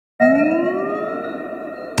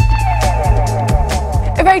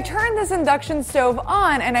If I turn this induction stove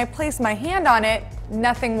on and I place my hand on it,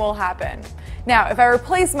 nothing will happen. Now, if I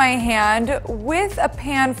replace my hand with a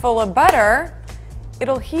pan full of butter,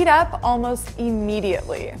 it'll heat up almost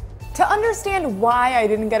immediately. To understand why I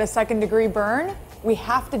didn't get a second-degree burn, we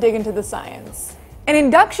have to dig into the science. An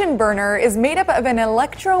induction burner is made up of an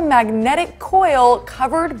electromagnetic coil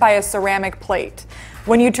covered by a ceramic plate.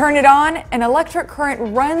 When you turn it on, an electric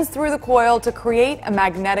current runs through the coil to create a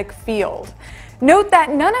magnetic field. Note that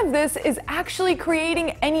none of this is actually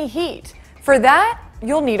creating any heat. For that,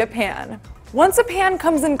 you'll need a pan. Once a pan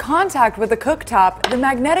comes in contact with the cooktop, the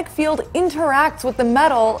magnetic field interacts with the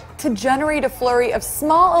metal to generate a flurry of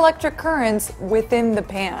small electric currents within the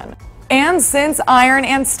pan. And since iron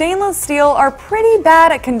and stainless steel are pretty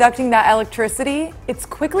bad at conducting that electricity, it's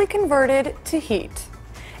quickly converted to heat.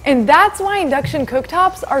 And that's why induction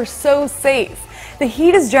cooktops are so safe. The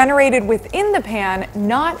heat is generated within the pan,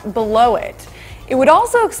 not below it. It would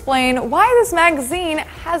also explain why this magazine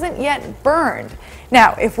hasn't yet burned.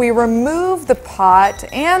 Now, if we remove the pot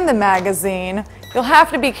and the magazine, you'll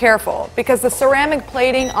have to be careful because the ceramic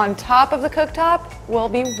plating on top of the cooktop will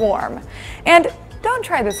be warm. And don't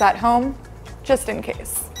try this at home, just in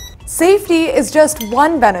case. Safety is just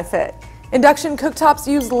one benefit. Induction cooktops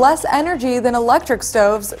use less energy than electric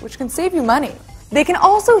stoves, which can save you money. They can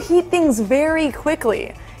also heat things very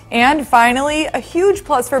quickly. And finally, a huge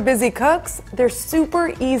plus for busy cooks, they're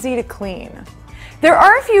super easy to clean. There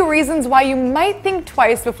are a few reasons why you might think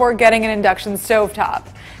twice before getting an induction stovetop.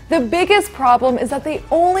 The biggest problem is that they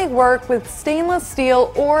only work with stainless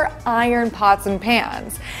steel or iron pots and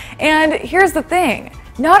pans. And here's the thing,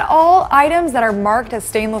 not all items that are marked as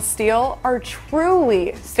stainless steel are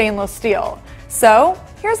truly stainless steel. So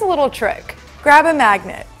here's a little trick. Grab a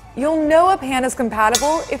magnet. You'll know a pan is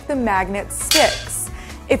compatible if the magnet sticks.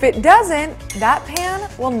 If it doesn't, that pan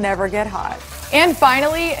will never get hot. And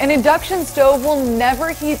finally, an induction stove will never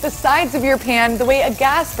heat the sides of your pan the way a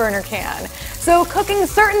gas burner can. So cooking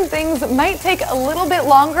certain things might take a little bit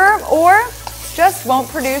longer or just won't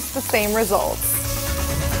produce the same results.